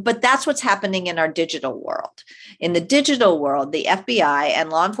 But that's what's happening in our digital world. In the digital world, the FBI and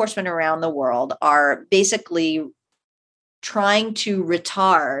law enforcement around the world are basically trying to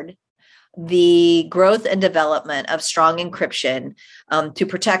retard the growth and development of strong encryption to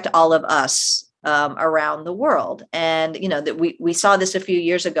protect all of us around the world. And, that we saw this a few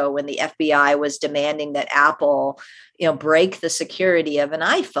years ago when the FBI was demanding that Apple, break the security of an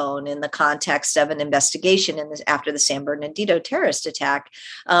iPhone in the context of an investigation after the San Bernardino terrorist attack.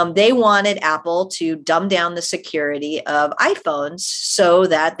 They wanted Apple to dumb down the security of iPhones so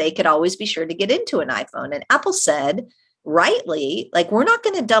that they could always be sure to get into an iPhone. And Apple said, rightly, like, we're not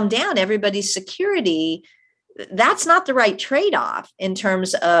going to dumb down everybody's security. That's not the right trade-off in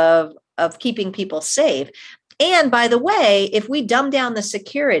terms of keeping people safe. And by the way, if we dumb down the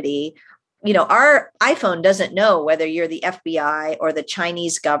security, our iPhone doesn't know whether you're the FBI or the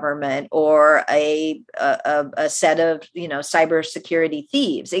Chinese government or a set of, cybersecurity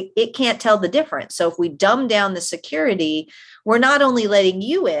thieves. It can't tell the difference. So if we dumb down the security, we're not only letting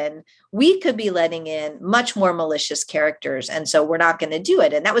you in, we could be letting in much more malicious characters. And so we're not going to do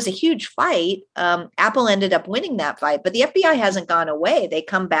it. And that was a huge fight. Apple ended up winning that fight, but the FBI hasn't gone away. They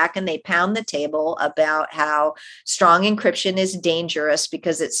come back and they pound the table about how strong encryption is dangerous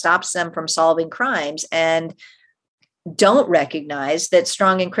because it stops them from solving crimes, and don't recognize that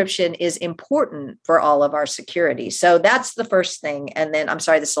strong encryption is important for all of our security. So that's the first thing. And then, I'm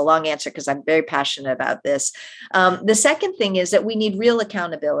sorry, this is a long answer because I'm very passionate about this. The second thing is that we need real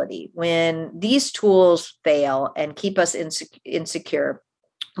accountability. When these tools fail and keep us insecure,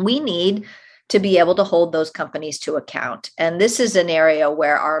 we need to be able to hold those companies to account. And this is an area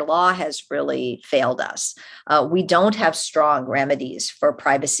where our law has really failed us. We don't have strong remedies for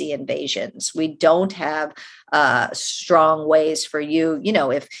privacy invasions. We don't have strong ways for you,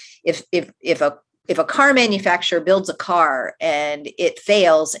 if a car manufacturer builds a car and it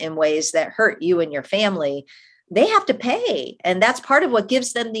fails in ways that hurt you and your family, they have to pay. And that's part of what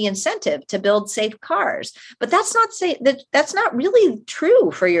gives them the incentive to build safe cars. But that's not really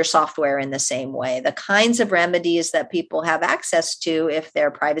true for your software in the same way. The kinds of remedies that people have access to if their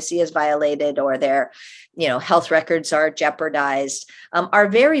privacy is violated or their, health records are jeopardized, are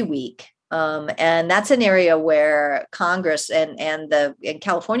very weak. And that's an area where Congress and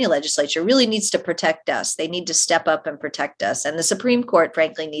California legislature really needs to protect us. They need to step up and protect us. And the Supreme Court,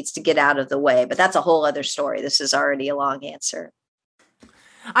 frankly, needs to get out of the way. But that's a whole other story. This is already a long answer.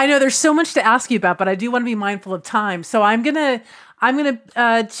 I know there's so much to ask you about, but I do want to be mindful of time. So I'm gonna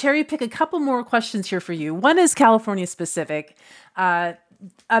cherry pick a couple more questions here for you. One is California specific.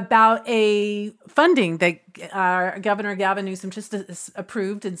 About a funding that Governor Gavin Newsom just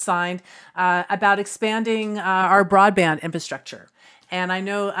approved and signed about expanding our broadband infrastructure. And I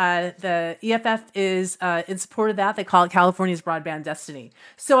know the EFF is in support of that. They call it California's Broadband Destiny.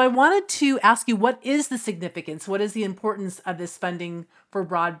 So I wanted to ask you, what is the significance? What is the importance of this funding for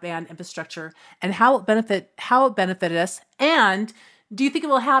broadband infrastructure, and how it benefited us? And do you think it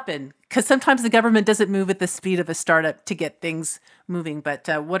will happen? Because sometimes the government doesn't move at the speed of a startup to get things moving. But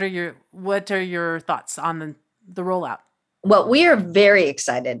what are your thoughts on the rollout? Well, we are very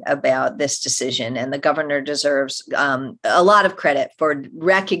excited about this decision, and the governor deserves a lot of credit for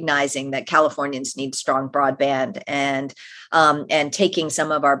recognizing that Californians need strong broadband and taking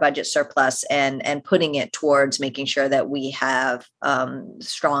some of our budget surplus and putting it towards making sure that we have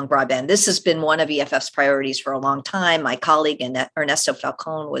strong broadband. This has been one of EFF's priorities for a long time. My colleague Ernesto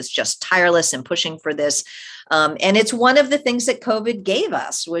Falcon was just tireless in pushing for this. And it's one of the things that COVID gave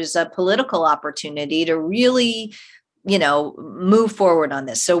us, was a political opportunity to really move forward on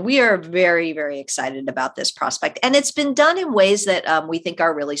this. So we are very, very excited about this prospect. And it's been done in ways that we think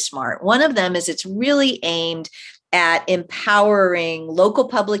are really smart. One of them is it's really aimed at empowering local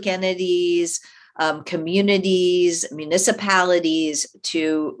public entities, communities, municipalities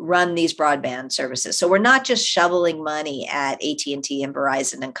to run these broadband services. So we're not just shoveling money at AT&T and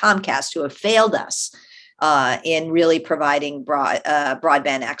Verizon and Comcast, who have failed us in really providing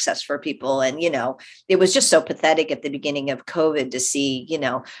broadband access for people. And, it was just so pathetic at the beginning of COVID to see,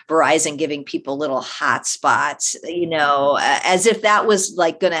 Verizon giving people little hot spots, as if that was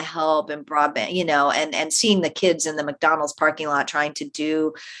like going to help in broadband, and seeing the kids in the McDonald's parking lot trying to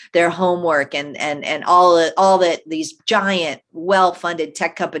do their homework and all that these giant, well-funded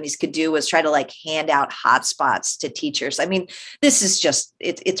tech companies could do was try to like hand out hot spots to teachers. I mean, this is just,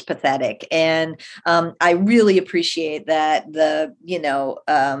 it's pathetic. And I really appreciate that the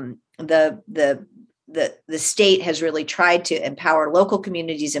state has really tried to empower local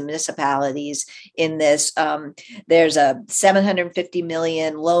communities and municipalities in this. There's a $750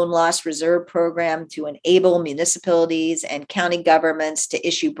 million loan loss reserve program to enable municipalities and county governments to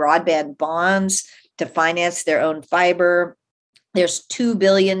issue broadband bonds to finance their own fiber. There's $2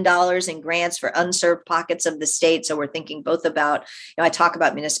 billion in grants for unserved pockets of the state. So we're thinking both about, I talk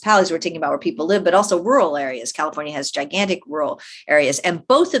about municipalities, we're thinking about where people live, but also rural areas. California has gigantic rural areas. And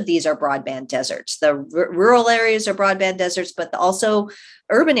both of these are broadband deserts. The rural areas are broadband deserts, but also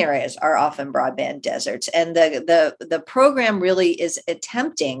urban areas are often broadband deserts. And the program really is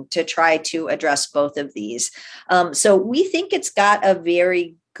attempting to try to address both of these. So we think it's got a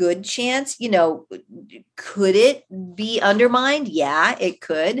very good chance. Could it be undermined? Yeah, it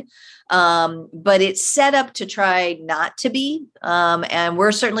could. But it's set up to try not to be. And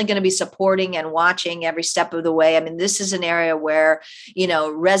we're certainly going to be supporting and watching every step of the way. I mean, this is an area where,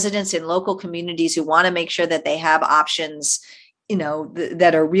 residents in local communities who want to make sure that they have options,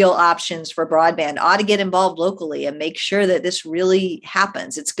 that are real options for broadband ought to get involved locally and make sure that this really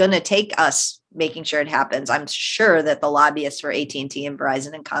happens. It's going to take us making sure it happens. I'm sure that the lobbyists for AT&T and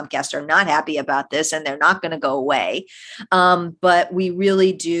Verizon and Comcast are not happy about this, and they're not going to go away. But we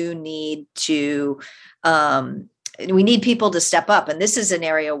really do need to, we need people to step up. And this is an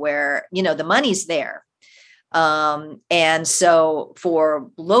area where, the money's there. And so for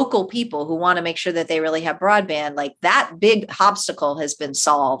local people who want to make sure that they really have broadband, like that big obstacle has been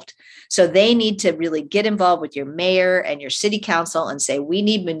solved. So they need to really get involved with your mayor and your city council and say, we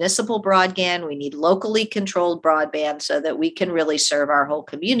need municipal broadband. We need locally controlled broadband so that we can really serve our whole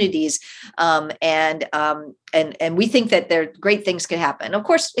communities. And we think that there great things could happen. Of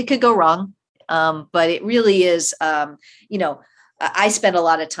course, it could go wrong. But it really is, I spend a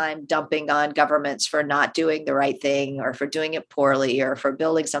lot of time dumping on governments for not doing the right thing or for doing it poorly or for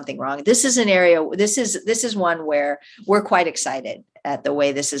building something wrong. This is an area, this is one where we're quite excited at the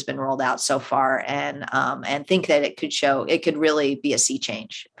way this has been rolled out so far, and think that it could really be a sea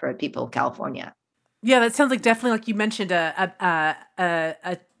change for people of California. Yeah, that sounds like definitely, like you mentioned,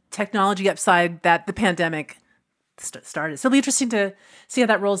 a technology upside that the pandemic started. So it'll be interesting to see how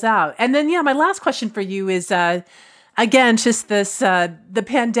that rolls out. And then, my last question for you is, again, just this, the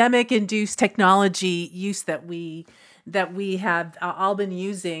pandemic induced technology use that we have all been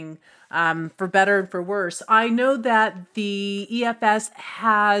using, for better and for worse. I know that the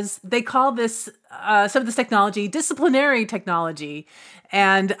EFS they call this, some of this technology, disciplinary technology.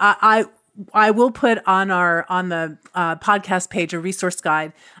 And I will put on the podcast page a resource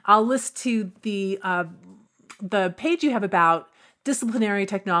guide. I'll list to the page you have about disciplinary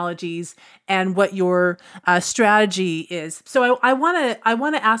technologies and what your strategy is. So I want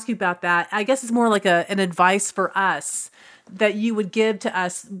to ask you about that. I guess it's more like an advice for us that you would give to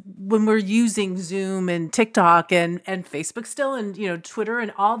us when we're using Zoom and TikTok and Facebook still, and Twitter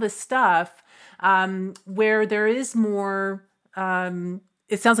and all this stuff, where there is more.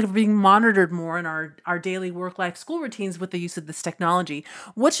 It sounds like we're being monitored more in our daily work life school routines with the use of this technology.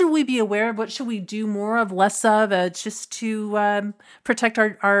 What should we be aware of? What should we do more of, less of, just to protect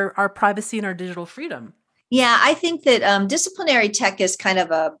our privacy and our digital freedom? Yeah, I think that disciplinary tech is kind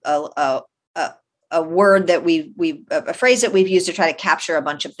of a word that a phrase that we've used to try to capture a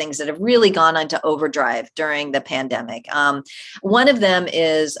bunch of things that have really gone into overdrive during the pandemic. One of them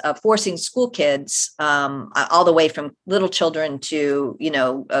is forcing school kids, all the way from little children to,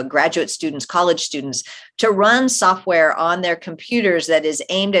 graduate students, college students, to run software on their computers that is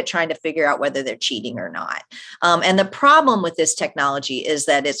aimed at trying to figure out whether they're cheating or not. And the problem with this technology is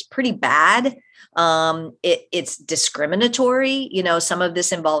that it's pretty bad. It's discriminatory. Some of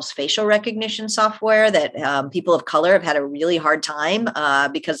this involves facial recognition software that people of color have had a really hard time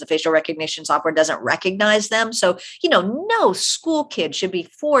because the facial recognition software doesn't recognize them. So, no school kid should be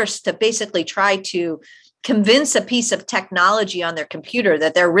forced to basically try to convince a piece of technology on their computer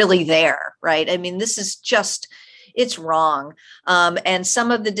that they're really there, right? I mean, this is just, it's wrong. And some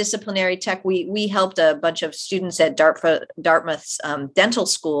of the disciplinary tech, we helped a bunch of students at Dartmouth's dental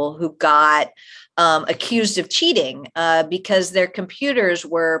school who got accused of cheating because their computers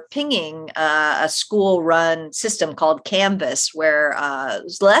were pinging a school-run system called Canvas, where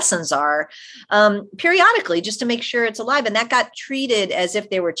lessons are periodically, just to make sure it's alive. And that got treated as if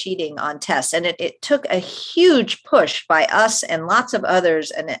they were cheating on tests. And it took a huge push by us and lots of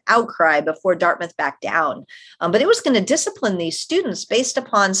others and an outcry before Dartmouth backed down. But it was going to discipline these students based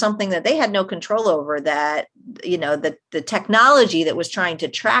upon something that they had no control over, that, the technology that was trying to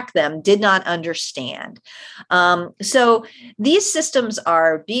track them did not understand. So these systems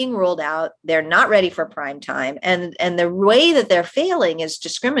are being rolled out. They're not ready for prime time. And the way that they're failing is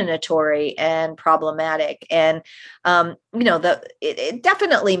discriminatory and problematic. And, it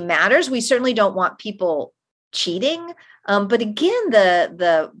definitely matters. We certainly don't want people cheating. But again,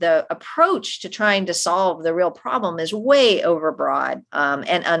 the approach to trying to solve the real problem is way overbroad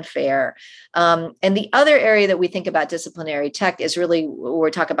and unfair. And the other area that we think about disciplinary tech is really where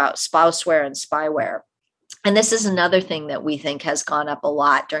we talk about spouseware and spyware. And this is another thing that we think has gone up a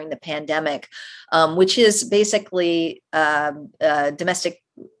lot during the pandemic, which is basically domestic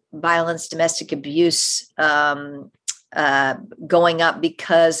violence, domestic abuse going up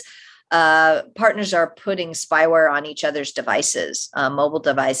because partners are putting spyware on each other's devices, mobile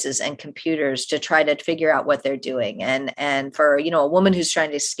devices and computers to try to figure out what they're doing. And for, a woman who's trying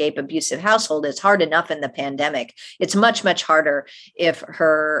to escape abusive household, it's hard enough in the pandemic. It's much, much harder if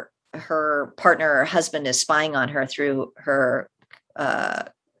her partner or husband is spying on her through her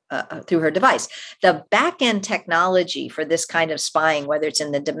device. The back-end technology for this kind of spying, whether it's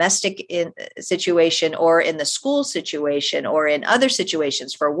in the domestic situation or in the school situation or in other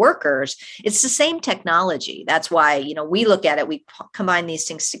situations for workers, it's the same technology. That's why, we look at it, we combine these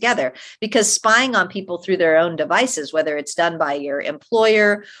things together, because spying on people through their own devices, whether it's done by your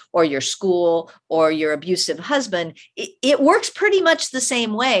employer or your school or your abusive husband, it works pretty much the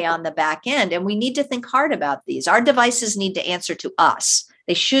same way on the back end. And we need to think hard about these. Our devices need to answer to us.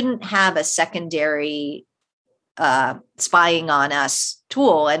 They shouldn't have a secondary spying on us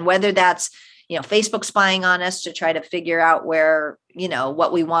tool. And whether that's, Facebook spying on us to try to figure out where,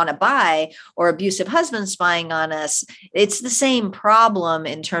 what we want to buy, or abusive husband spying on us, it's the same problem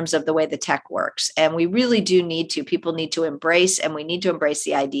in terms of the way the tech works. And we really do people need to embrace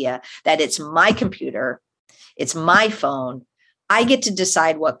the idea that it's my computer, it's my phone. I get to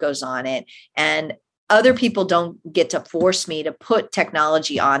decide what goes on it. And other people don't get to force me to put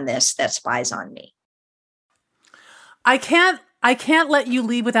technology on this that spies on me. I can't let you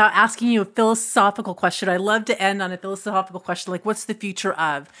leave without asking you a philosophical question. I love to end on a philosophical question, like what's the future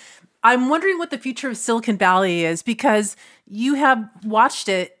of? I'm wondering what the future of Silicon Valley is, because you have watched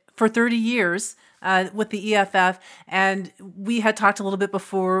it for 30 years with the EFF, and we had talked a little bit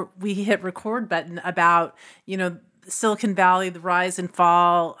before we hit record button about, Silicon Valley, the rise and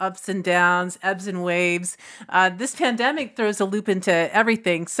fall, ups and downs, ebbs and waves. This pandemic throws a loop into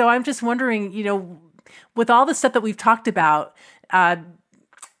everything. So I'm just wondering, with all the stuff that we've talked about,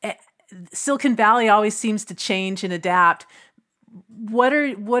 Silicon Valley always seems to change and adapt. What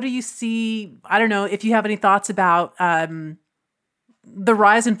do you see? I don't know if you have any thoughts about the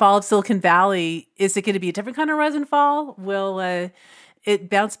rise and fall of Silicon Valley. Is it going to be a different kind of rise and fall? Will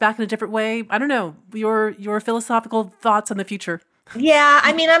it bounce back in a different way? I don't know. Your philosophical thoughts on the future. Yeah,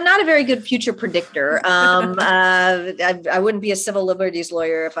 I'm not a very good future predictor. I wouldn't be a civil liberties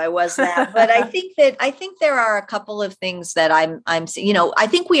lawyer if I was that. But I think there are a couple of things that I'm I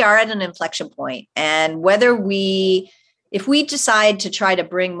think we are at an inflection point, and if we decide to try to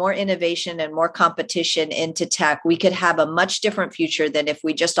bring more innovation and more competition into tech, we could have a much different future than if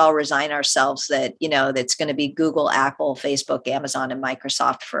we just all resign ourselves that, that's going to be Google, Apple, Facebook, Amazon, and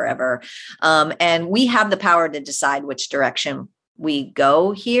Microsoft forever. And we have the power to decide which direction we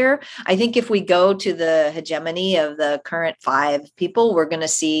go here. I think if we go to the hegemony of the current 5 people, we're going to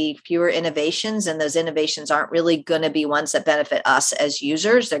see fewer innovations, and those innovations aren't really going to be ones that benefit us as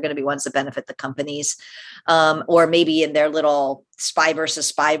users. They're going to be ones that benefit the companies, or maybe in their little spy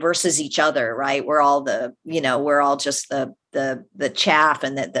versus each other, right? We're all we're all just the chaff,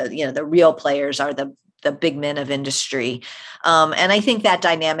 and the real players are the big men of industry. And I think that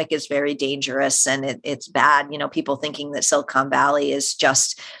dynamic is very dangerous, and it's bad. People thinking that Silicon Valley is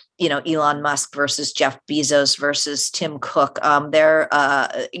just, Elon Musk versus Jeff Bezos versus Tim Cook. There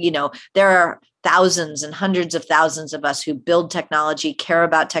are thousands and hundreds of thousands of us who build technology, care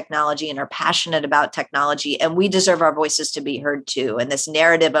about technology, and are passionate about technology. And we deserve our voices to be heard too. And this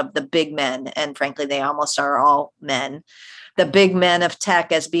narrative of the big men, and frankly, they almost are all men, the big men of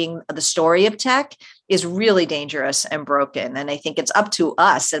tech as being the story of tech, is really dangerous and broken. And I think it's up to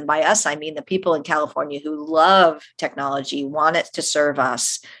us, and by us, I mean the people in California who love technology, want it to serve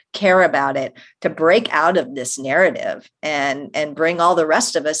us, care about it, to break out of this narrative and bring all the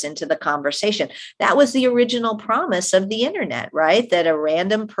rest of us into the conversation. That was the original promise of the internet, right? That a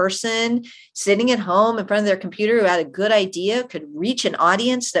random person sitting at home in front of their computer who had a good idea could reach an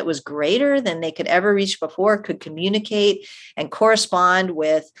audience that was greater than they could ever reach before, could communicate and correspond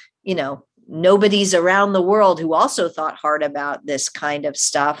with, nobodies around the world who also thought hard about this kind of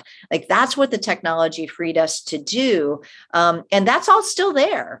stuff. Like, that's what the technology freed us to do. And that's all still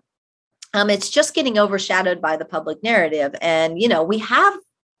there. It's just getting overshadowed by the public narrative. And, we have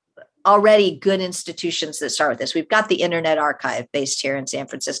already good institutions that start with this. We've got the Internet Archive based here in San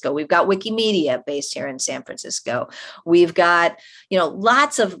Francisco. We've got Wikimedia based here in San Francisco. We've got,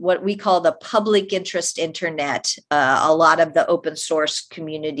 lots of what we call the public interest internet, a lot of the open source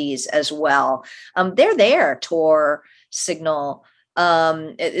communities as well. They're there, Tor, Signal,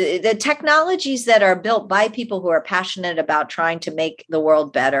 the technologies that are built by people who are passionate about trying to make the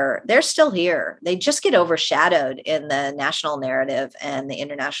world better, they're still here. They just get overshadowed in the national narrative and the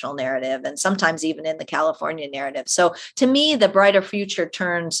international narrative, and sometimes even in the California narrative. So to me, the brighter future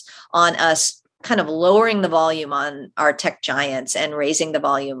turns on us kind of lowering the volume on our tech giants and raising the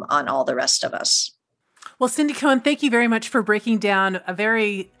volume on all the rest of us. Well, Cindy Cohen, thank you very much for breaking down a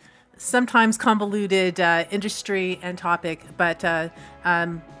very sometimes convoluted industry and topic, but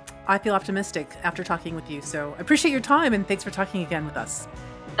I feel optimistic after talking with you. So I appreciate your time, and thanks for talking again with us.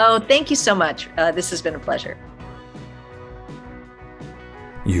 Oh, thank you so much. This has been a pleasure.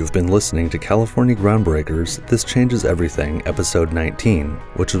 You've been listening to California Groundbreakers, This Changes Everything, Episode 19,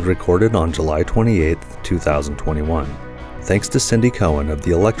 which was recorded on July 28, 2021. Thanks to Cindy Cohen of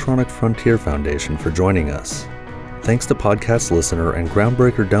the Electronic Frontier Foundation for joining us. Thanks to podcast listener and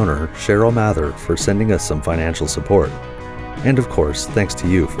Groundbreaker donor Cheryl Mather for sending us some financial support. And of course, thanks to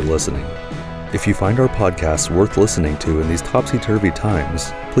you for listening. If you find our podcasts worth listening to in these topsy-turvy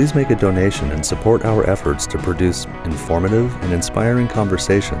times, please make a donation and support our efforts to produce informative and inspiring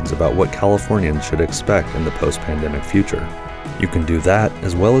conversations about what Californians should expect in the post-pandemic future. You can do that,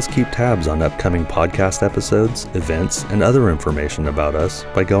 as well as keep tabs on upcoming podcast episodes, events, and other information about us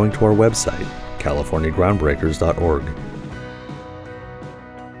by going to our website, californiagroundbreakers.org.